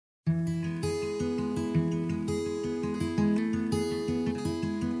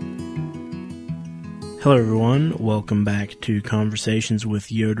Hello everyone, welcome back to Conversations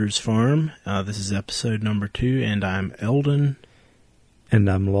with Yoder's Farm. This is episode number 2, and I'm Eldon. And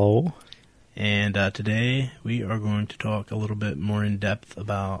I'm Lowell. And today we are going to talk a little bit more in depth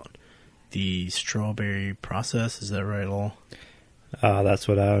about the strawberry process. Is that right, Lowell? That's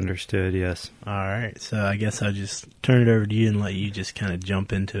what I understood, yes. Alright, so I guess I'll just turn it over to you and let you just kind of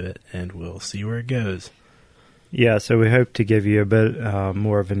jump into it, and we'll see where it goes. Yeah, so we hope to give you a bit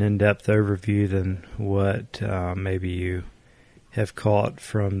more of an in-depth overview than what maybe you have caught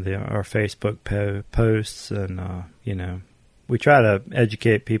from our Facebook posts. And, we try to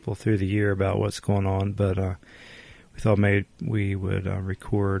educate people through the year about what's going on, but we thought maybe we would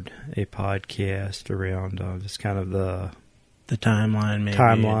record a podcast around just kind of the timeline, maybe.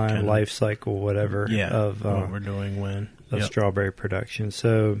 Timeline, life cycle, whatever, of what we're doing when. Of strawberry production.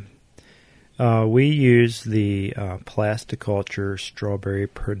 So we use the Plasticulture Strawberry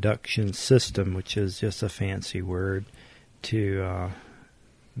Production System, which is just a fancy word to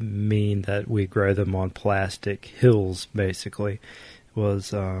mean that we grow them on plastic hills, basically. It was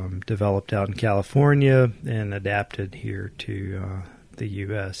developed out in California and adapted here to the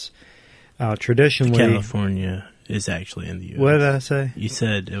U.S. Traditionally, California is actually in the U.S. What did I say? You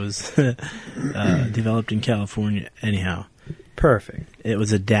said it was developed in California. Anyhow. Perfect. It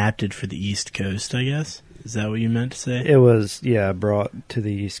was adapted for the East Coast, I guess. Is that what you meant to say? It was, brought to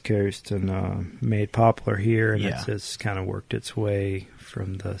the East Coast and made popular here, and it's kind of worked its way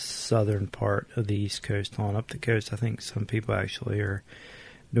from the southern part of the East Coast on up the coast. I think some people actually are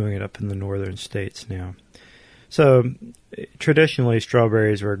doing it up in the northern states now. So traditionally,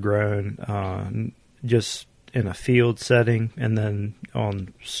 strawberries were grown just in a field setting, and then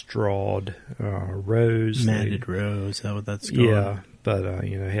on strawed rows. Matted rows, is that what that's called? Yeah, but,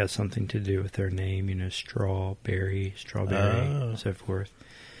 it has something to do with their name, strawberry, and so forth.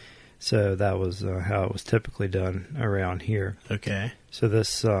 So that was how it was typically done around here. Okay. So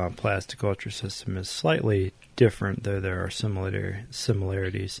this plasticulture system is slightly different, though there are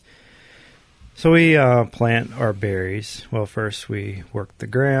similarities. So we plant our berries. Well, first we work the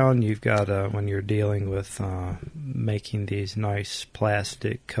ground. You've got, when you're dealing with making these nice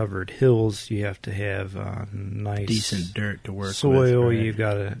plastic-covered hills, you have to have nice decent dirt to work soil. with. Right? You've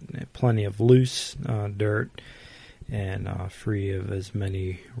got plenty of loose dirt and free of as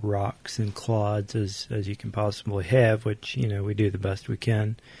many rocks and clods as you can possibly have, which, we do the best we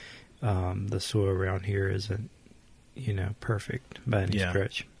can. The soil around here isn't, perfect by any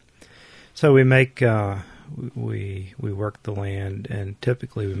stretch. So we make we work the land, and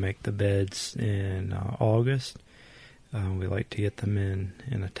typically we make the beds in August. We like to get them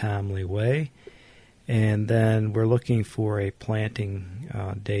in a timely way, and then we're looking for a planting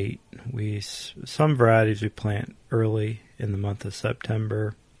date. Some varieties we plant early in the month of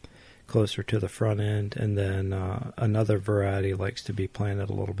September, closer to the front end, and then another variety likes to be planted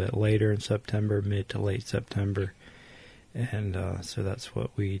a little bit later in September, mid to late September. And so that's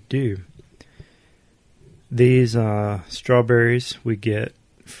what we do. These strawberries we get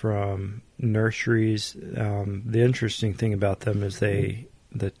from nurseries. The interesting thing about them is the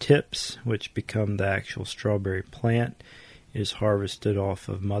tips, which become the actual strawberry plant, is harvested off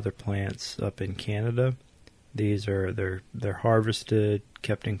of mother plants up in Canada. These they're harvested,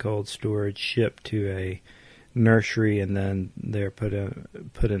 kept in cold storage, shipped to a nursery, and then they're put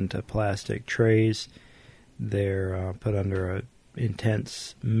into plastic trays. They're put under a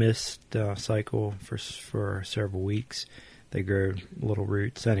intense mist cycle for several weeks. They grow little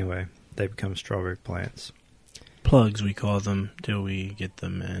roots. Anyway, they become strawberry plants. Plugs, we call them, till we get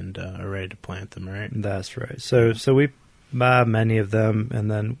them and are ready to plant them, right? That's right. So we buy many of them, and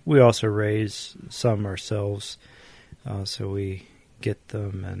then we also raise some ourselves. So we get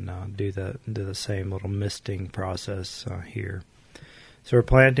them and do the same little misting process here. So we're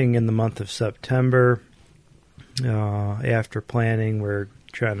planting in the month of September. After planting, we're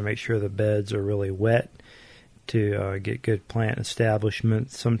trying to make sure the beds are really wet to get good plant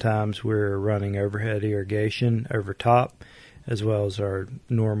establishment. Sometimes we're running overhead irrigation over top, as well as our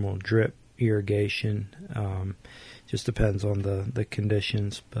normal drip irrigation. Just depends on the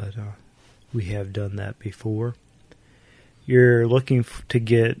conditions, but we have done that before. You're looking to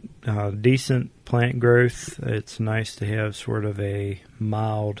get decent plant growth. It's nice to have sort of a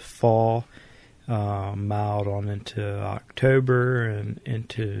mild fall. Mild on into October and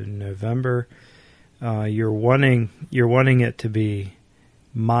into November. You're wanting it to be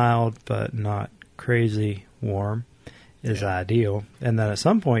mild but not crazy warm is ideal. And then at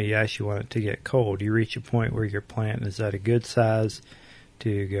some point you actually want it to get cold. You reach a point where your plant is at a good size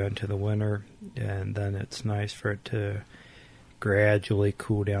to go into the winter, and then it's nice for it to gradually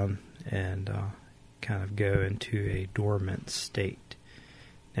cool down and kind of go into a dormant state.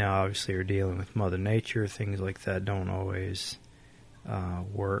 Now, obviously, you're dealing with Mother Nature. Things like that don't always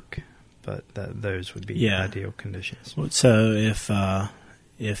work, but those would be ideal conditions. So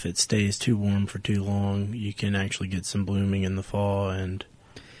if it stays too warm for too long, you can actually get some blooming in the fall, and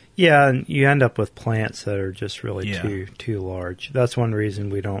and you end up with plants that are just really too large. That's one reason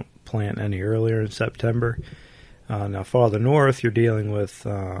we don't plant any earlier in September. Now, farther north, you're dealing with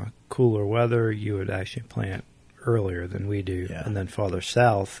cooler weather. You would actually plant earlier than we do. And then farther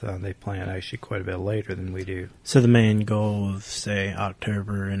south, they plant actually quite a bit later than we do. So the main goal of, say,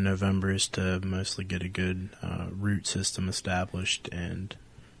 October and November is to mostly get a good root system established and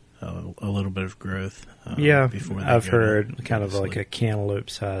a little bit of growth. Before I've heard kind of like a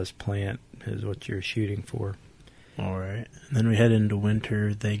cantaloupe-sized plant is what you're shooting for. All right. And then we head into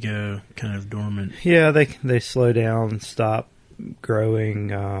winter. They go kind of dormant. Yeah, they slow down, stop growing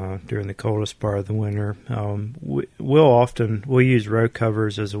during the coldest part of the winter. We'll use row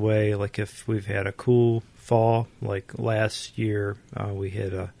covers as a way, like if we've had a cool fall, like last year we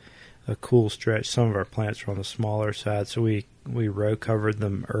hit a cool stretch. Some of our plants were on the smaller side, so we row covered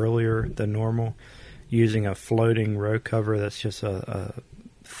them earlier than normal using a floating row cover that's just a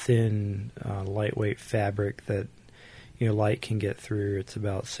thin, lightweight fabric that light can get through. It's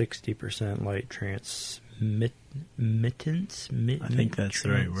about 60% light transmittance. I think that's the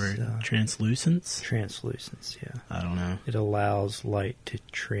right word. Translucence? Translucence, yeah. I don't know. It allows light to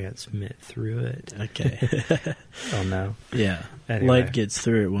transmit through it. Okay. Oh, no. Yeah. Anyway, light gets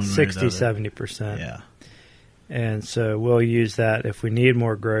through it one way or the other. 60-70%. Yeah. And so we'll use that. If we need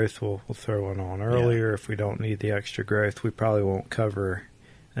more growth, we'll throw one on earlier. Yeah. If we don't need the extra growth, we probably won't cover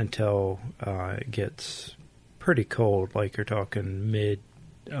until it gets pretty cold, like you're talking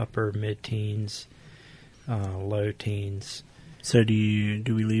upper mid-teens, low teens. So do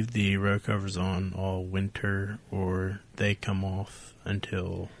we leave the row covers on all winter, or they come off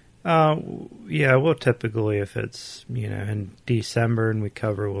until? We'll typically, if it's in December and we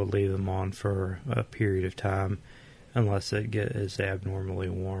cover, we'll leave them on for a period of time, unless it is abnormally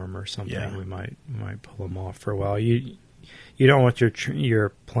warm or something. Yeah. We might pull them off for a while. You don't want your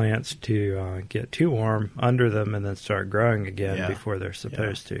plants to get too warm under them and then start growing again before they're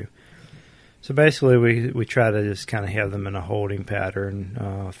supposed to. So basically, we try to just kind of have them in a holding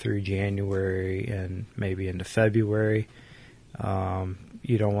pattern through January and maybe into February.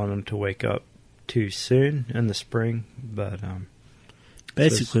 You don't want them to wake up too soon in the spring, but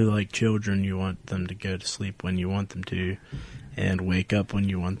basically, like children, you want them to go to sleep when you want them to, and wake up when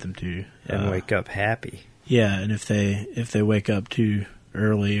you want them to, and wake up happy. Yeah, and if they wake up too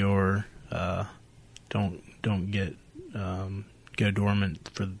early or don't go dormant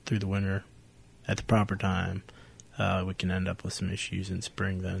through the winter at the proper time, we can end up with some issues in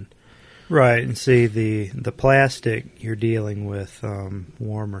spring then. Right, and see the plastic, you're dealing with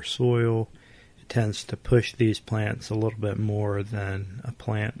warmer soil. It tends to push these plants a little bit more than a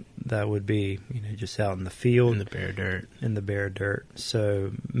plant that would be just out in the field. In the bare dirt.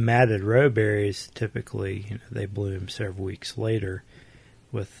 So matted row berries, typically they bloom several weeks later.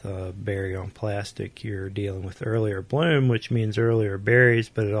 With berry on plastic, you're dealing with earlier bloom, which means earlier berries,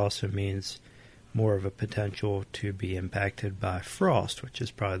 but it also means more of a potential to be impacted by frost, which is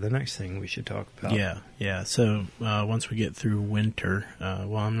probably the next thing we should talk about. Yeah. So once we get through winter,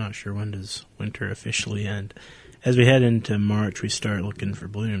 I'm not sure when does winter officially end. As we head into March, we start looking for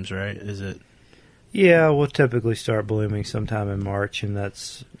blooms, right? Is it? Yeah, we'll typically start blooming sometime in March, and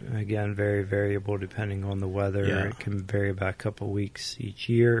that's, again, very variable depending on the weather. Yeah. It can vary by a couple of weeks each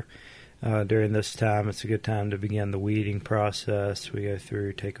year. During this time, it's a good time to begin the weeding process. We go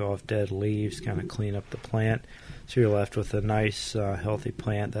through, take off dead leaves, kind of clean up the plant. So you're left with a nice, healthy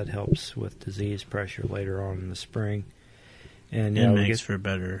plant that helps with disease pressure later on in the spring. And it makes for a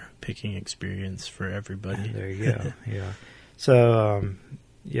better picking experience for everybody. There you go, yeah. So,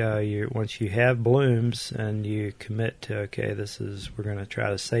 once you have blooms and you commit to, we're going to try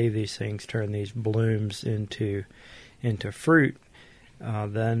to save these things, turn these blooms into fruit,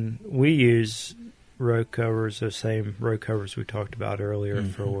 then we use row covers, those same row covers we talked about earlier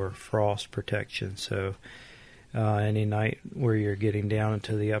for frost protection. So any night where you're getting down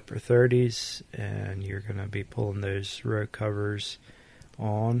into the upper 30s and you're going to be pulling those row covers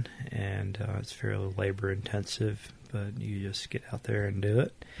on, and it's fairly labor intensive, but you just get out there and do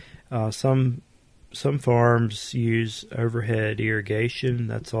it. Some farms use overhead irrigation.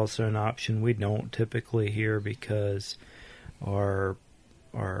 That's also an option. We don't typically here because our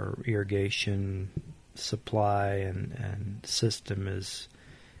irrigation supply and system is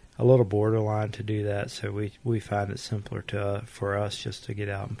a little borderline to do that, so we find it simpler for us just to get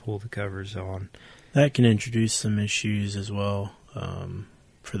out and pull the covers on That can introduce some issues as well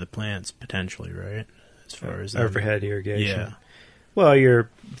for the plants, potentially, right? As far as overhead irrigation. Yeah. Well, you're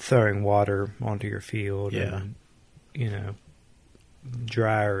throwing water onto your field, Yeah. and,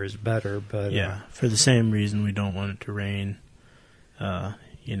 drier is better, but... Yeah, for the same reason we don't want it to rain,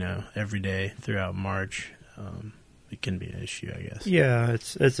 every day throughout March. It can be an issue, I guess. Yeah,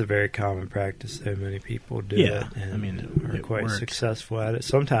 it's a very common practice, though. Many people do Yeah, it and I mean, are it quite works. successful at it.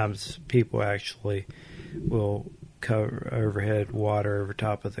 Sometimes people actually will cover overhead water over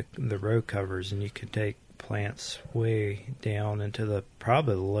top of the row covers, and you can take plants way down into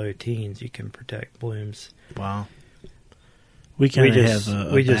probably the low teens. You can protect blooms. Wow. We kind of have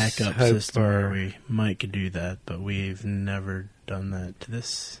a just backup hope system where we might could do that, but we've never done that to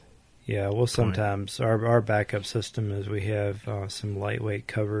this. Yeah, well, sometimes our backup system is we have some lightweight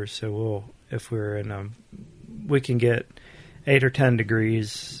covers, so if we're in we can get 8 or 10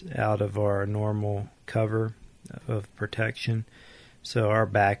 degrees out of our normal cover of protection. So our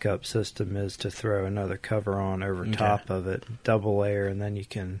backup system is to throw another cover on over top of it, double layer, and then you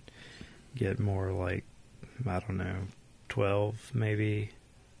can get more like, I don't know, 12, maybe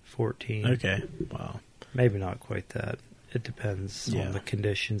 14. Okay, wow. Maybe not quite that. It depends on the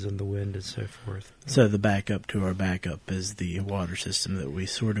conditions and the wind and so forth. So the backup to our backup is the water system that we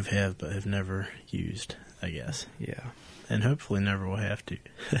sort of have but have never used, I guess. Yeah. And hopefully never will have to.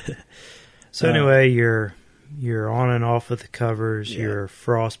 So anyway, you're on and off with the covers, Yeah. you're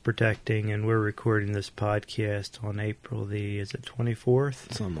frost protecting, and we're recording this podcast on April the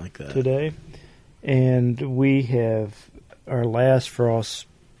 24th? Something like that. Today. And we have our last frost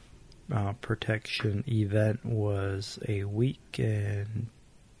protection event was a week and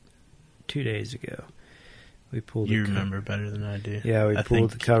 2 days ago. We pulled. You remember better than I do. Yeah, we I pulled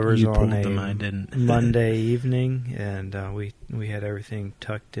think the covers you on pulled a them, I didn't. Monday evening, and we had everything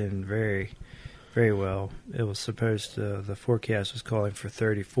tucked in very, very well. It was supposed to. The forecast was calling for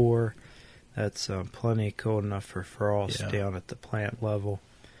 34. That's plenty cold enough for frost down at the plant level,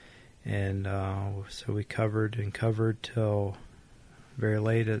 and so we covered till very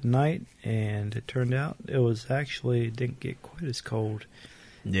late at night, and it turned out it was actually didn't get quite as cold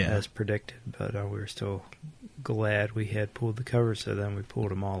as predicted, but we were still glad we had pulled the covers. So then we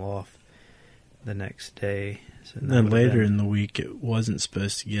pulled them all off the next day. So then later in the week, it wasn't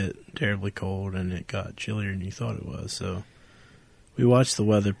supposed to get terribly cold, and it got chillier than you thought it was. So we watched the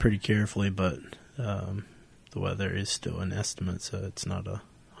weather pretty carefully, but the weather is still an estimate, so it's not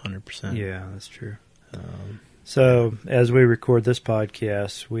 100%. Yeah, that's true. So as we record this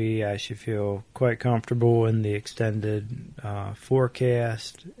podcast, we actually feel quite comfortable in the extended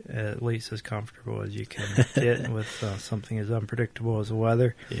forecast, at least as comfortable as you can get with something as unpredictable as the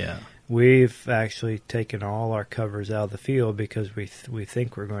weather. Yeah. We've actually taken all our covers out of the field because we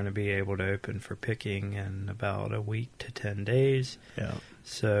think we're going to be able to open for picking in about a week to 10 days. Yeah.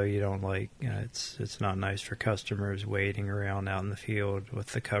 So you don't it's not nice for customers waiting around out in the field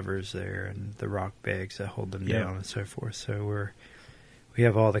with the covers there and the rock bags that hold them down and so forth. So we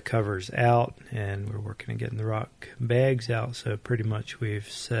have all the covers out, and we're working on getting the rock bags out. So pretty much we've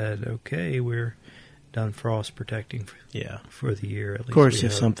said, okay, we're done frost protecting for the year. At least of course,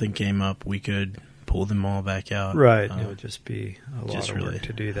 if something came up, we could pull them all back out. Right. It would just be a lot of really work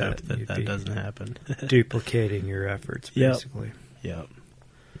to do that. Hope that doesn't happen. Duplicating your efforts, basically. Yep.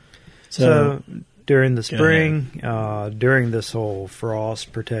 So during the spring, during this whole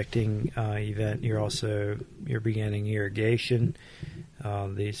frost protecting event, you're beginning irrigation.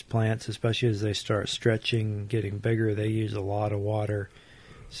 These plants, especially as they start stretching, getting bigger, they use a lot of water.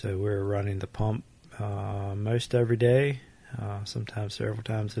 So we're running the pump most every day, sometimes several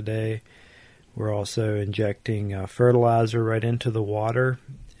times a day. We're also injecting fertilizer right into the water,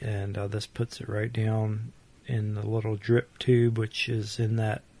 and this puts it right down in the little drip tube, which is in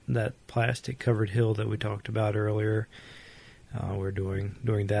that plastic covered hill that we talked about earlier. We're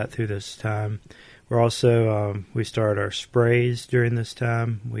doing that through this time. We're also we start our sprays during this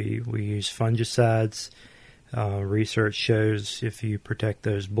time. We use fungicides. Research shows if you protect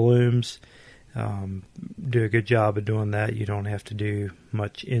those blooms, do a good job of doing that, you don't have to do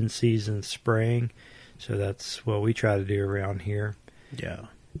much in-season spraying. So that's what we try to do around here. Yeah.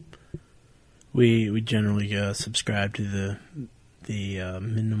 We generally subscribe to the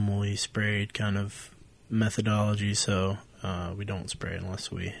minimally sprayed kind of methodology, so we don't spray unless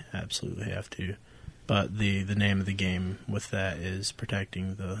we absolutely have to. But the name of the game with that is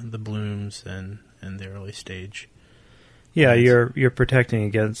protecting the blooms and the early stage. Yeah, you're protecting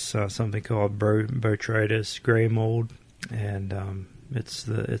against something called botrytis gray mold, and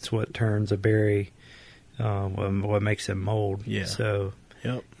it's what turns a berry, what makes it mold. Yeah. So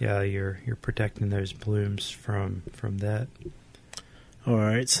Yep. yeah, you're protecting those blooms from that. All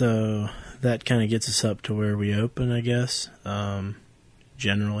right, so that kind of gets us up to where we open, I guess.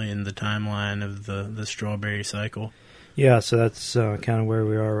 Generally in the timeline of the strawberry cycle. Yeah, so that's kind of where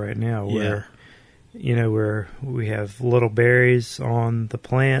we are right now. Yeah. We have little berries on the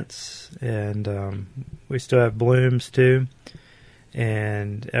plants, and we still have blooms too.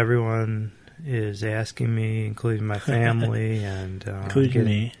 And everyone is asking me, including my family, and Including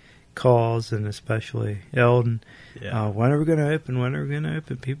me. calls, and especially Eldon. Yeah. When are we going to open? When are we going to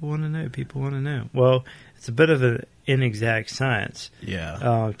open? People want to know. People want to know. Well, it's a bit of an inexact science.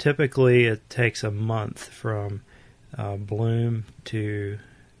 Yeah. Typically, it takes a month from bloom to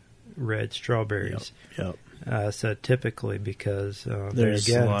red strawberries. Yep. So typically, because There's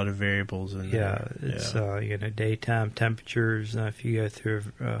again, a lot of variables in yeah, there. it's daytime temperatures. If you go through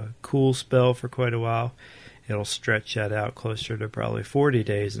a cool spell for quite a while, it'll stretch that out closer to probably 40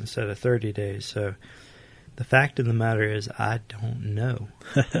 days instead of 30 days. So the fact of the matter is, I don't know.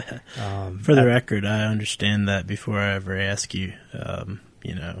 For the record, I understand that before I ever ask you.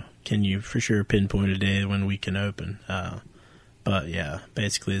 Can you for sure pinpoint a day when we can open? But yeah,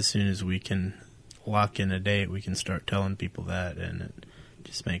 basically as soon as we can lock in a date, we can start telling people that, and it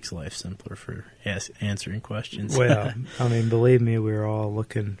just makes life simpler for answering questions. Well, I mean, believe me, we're all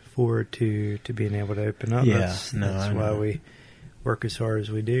looking forward to being able to open up. Yeah, that's why we work as hard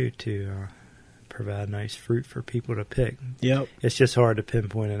as we do to provide nice fruit for people to pick. Yep. It's just hard to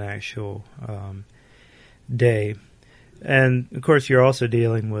pinpoint an actual day. And, of course, you're also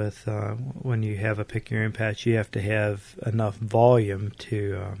dealing with, when you have a pick your own patch, you have to have enough volume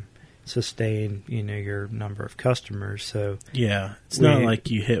to sustain, your number of customers. So yeah, it's not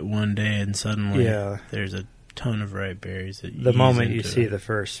like you hit one day and suddenly there's a ton of ripe berries that you the moment use you see the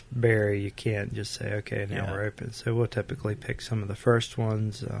first berry, you can't just say, okay, now we're open. So we'll typically pick some of the first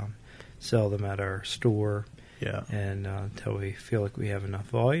ones, sell them at our store, and until we feel like we have enough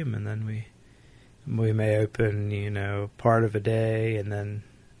volume, and then we may open, part of a day and then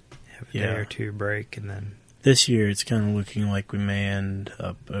have a day or two break, and then... This year it's kind of looking like we may end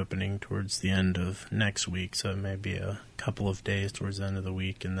up opening towards the end of next week, so it may be a couple of days towards the end of the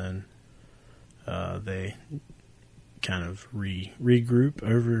week, and then they kind of regroup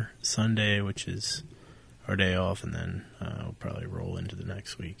over Sunday, which is our day off, and then we'll probably roll into the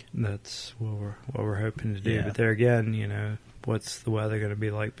next week. That's what we're hoping to do. Yeah. But there again, what's the weather going to be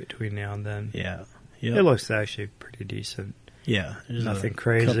like between now and then? Yeah. Yep. It looks actually pretty decent. Yeah. There's nothing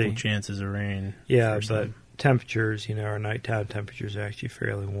crazy. Couple chances of rain. Yeah, but temperatures, our nighttime temperatures are actually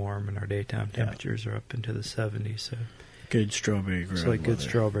fairly warm, and our daytime temperatures are up into the 70s. So good strawberry growing. It's like weather. Good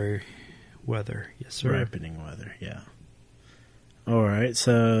strawberry weather. Yes, sir. Ripening weather, yeah. All right,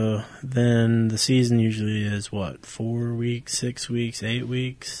 so then the season usually is what, 4 weeks, 6 weeks, 8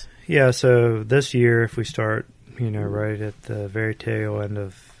 weeks? Yeah, so this year, if we start, right at the very tail end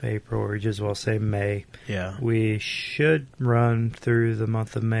of April, or just well say May, we should run through the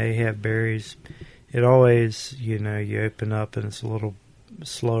month of May, have berries. It always, you open up and it's a little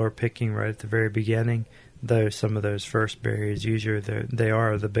slower picking right at the very beginning, though some of those first berries, usually they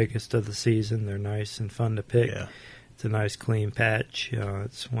are the biggest of the season. They're nice and fun to pick. Yeah. It's a nice clean patch.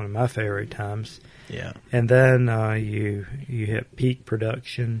 It's one of my favorite times. Yeah. And then you hit peak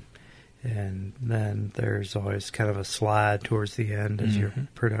production, and then there's always kind of a slide towards the end as your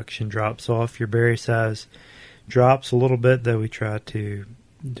production drops off. Your berry size drops a little bit, though we try to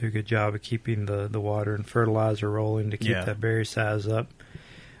do a good job of keeping the water and fertilizer rolling to keep that berry size up.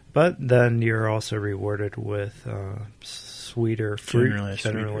 But then you're also rewarded with sweeter fruit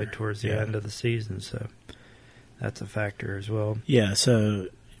generally towards the end of the season, so that's a factor as well. Yeah, so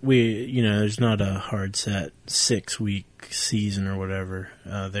there's not a hard set 6-week season or whatever.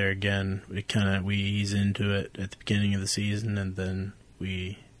 There again, we ease into it at the beginning of the season, and then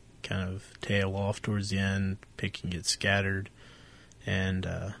we kind of tail off towards the end. Picking gets scattered, and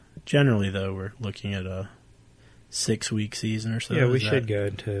generally though we're looking at a 6-week season or so. Yeah, we should go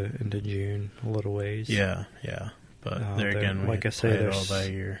into June a little ways. Yeah. But there again, like I say, all by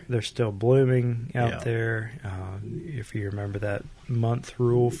year. They're still blooming out there. If you remember that month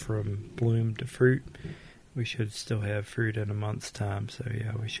rule from bloom to fruit, we should still have fruit in a month's time. So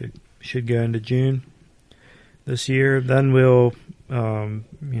yeah, we should go into June this year. Then we'll,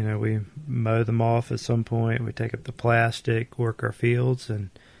 we mow them off at some point. We take up the plastic, work our fields,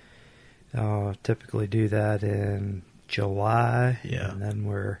 and typically do that in July. Yeah, and then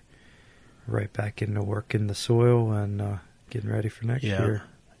we're right back into working the soil and getting ready for next year.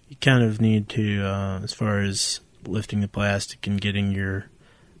 You kind of need to, as far as lifting the plastic and getting your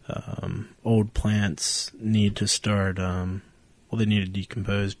old plants, need to start they need to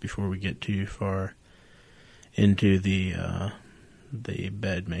decompose before we get too far into the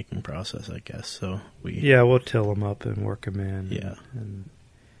bed making process, I guess. So we'll till them up and work them in. Yeah.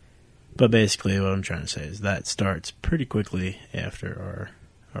 But basically, what I'm trying to say is that starts pretty quickly after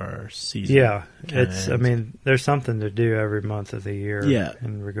our season. Yeah, there's something to do every month of the year. Yeah.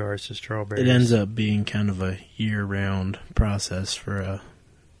 In regards to strawberries, it ends up being kind of a year-round process for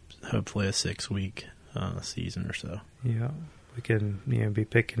hopefully a 6-week season or so. Yeah, we can be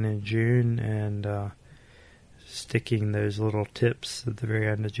picking in June and sticking those little tips at the very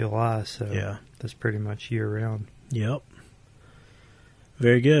end of July. So yeah, that's pretty much year-round. Yep.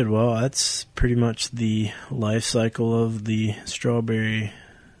 Very good. Well, that's pretty much the life cycle of the strawberry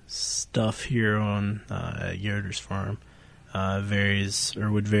stuff here on Yoder's Farm. Varies or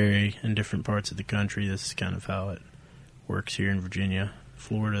would vary in different parts of the country. This is kind of how it works here in Virginia.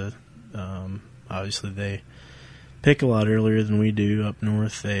 Florida, obviously they pick a lot earlier than we do. Up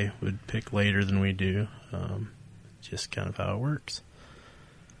north they would pick later than we do. Just kind of how it works.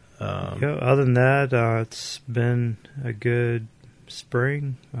 Other than that, it's been a good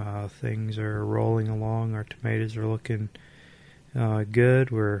spring. Things are rolling along. Our tomatoes are looking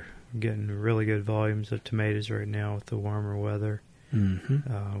good. We're getting really good volumes of tomatoes right now with the warmer weather.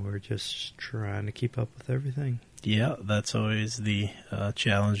 Mm-hmm. We're just trying to keep up with everything. Yeah, that's always the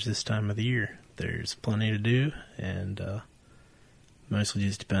challenge this time of the year. There's plenty to do, and mostly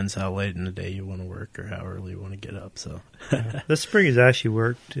just depends how late in the day you want to work or how early you want to get up. So this spring has actually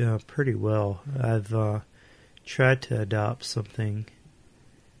worked pretty well. I've tried to adopt something,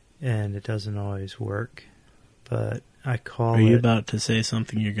 and it doesn't always work, but I call it... Are you about to say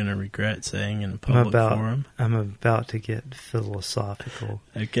something you're going to regret saying in a public forum? I'm about to get philosophical.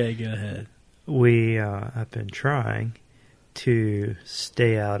 Okay, go ahead. I've been trying to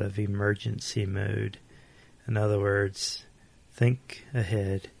stay out of emergency mode. In other words, think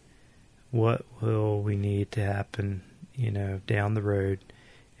ahead. What will we need to happen, down the road,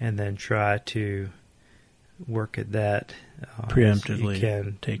 and then try to work at that preemptively. You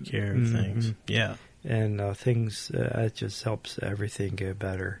can take care of things. Yeah, and things. It just helps everything go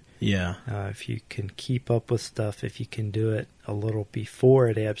better. Yeah, if you can keep up with stuff, if you can do it a little before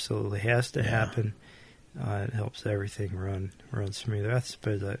it absolutely has to happen, it helps everything run smoother. I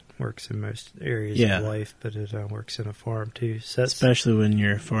suppose that works in most areas of life, but it works in a farm too. So especially when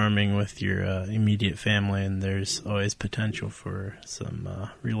you're farming with your immediate family, and there's always potential for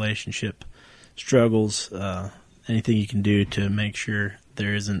some relationship struggles. Anything you can do to make sure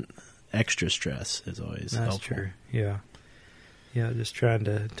there isn't extra stress is always helpful. That's true. Yeah, just trying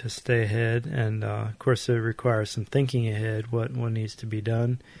to stay ahead, and of course it requires some thinking ahead what needs to be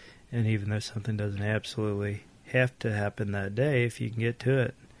done. And even though something doesn't absolutely have to happen that day, if you can get to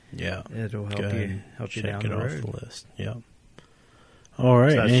it, it'll help you down the road. Check it off the list. Yeah. All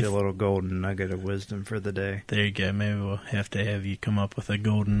right. So that's your little golden nugget of wisdom for the day. There you go. Maybe we'll have to have you come up with a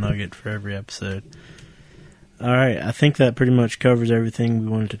golden nugget for every episode. All right. I think that pretty much covers everything we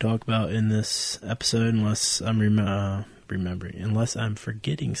wanted to talk about in this episode, unless I'm unless I'm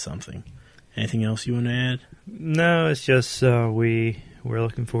forgetting something. Anything else you want to add? No, it's just we're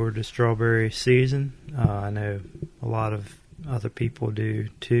looking forward to strawberry season. I know a lot of other people do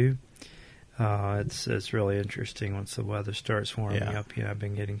too. It's really interesting once the weather starts warming up. I've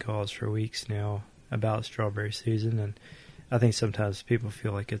been getting calls for weeks now about strawberry season, and I think sometimes people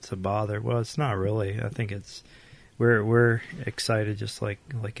feel like it's a bother. Well, it's not really. I think we're excited just like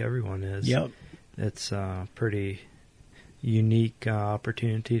everyone is. Yep. It's pretty unique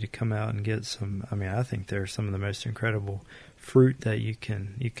opportunity to come out and get some. I mean, I think they're some of the most incredible fruit that you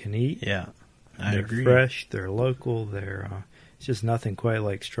can eat. Yeah, I agree. They're fresh. They're local. It's just nothing quite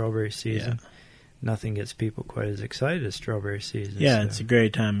like strawberry season. Yeah. Nothing gets people quite as excited as strawberry season. Yeah, it's a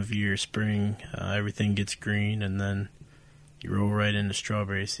great time of year, spring. Everything gets green, and then you roll right into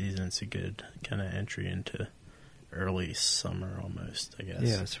strawberry season. It's a good kind of entry into early summer almost, I guess.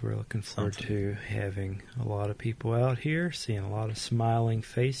 Yeah, so we're looking forward to having a lot of people out here, seeing a lot of smiling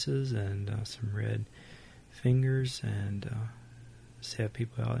faces and some red fingers, and just have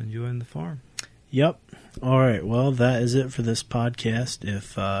people out enjoying the farm. Yep. All right. Well, that is it for this podcast.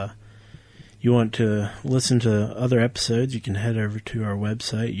 If you want to listen to other episodes, you can head over to our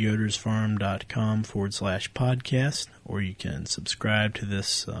website, yodersfarm.com/podcast, or you can subscribe to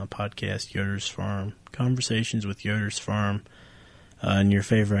this podcast, Yoder's Farm, Conversations with Yoder's Farm, in your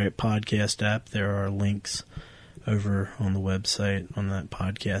favorite podcast app. There are links over on the website on that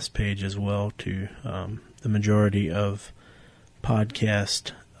podcast page as well to the majority of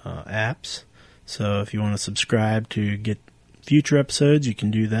podcast apps. So if you want to subscribe to get future episodes, you can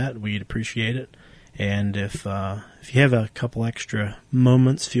do that. We'd appreciate it. And if you have a couple extra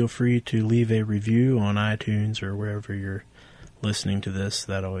moments, feel free to leave a review on iTunes or wherever you're listening to this.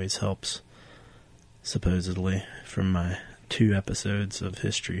 That always helps, supposedly, from my 2 episodes of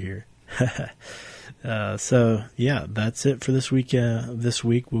history here. So, yeah, that's it for this week. This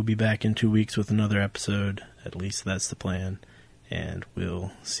week, we'll be back in 2 weeks with another episode. At least that's the plan. And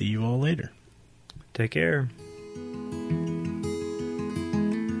we'll see you all later. Take care.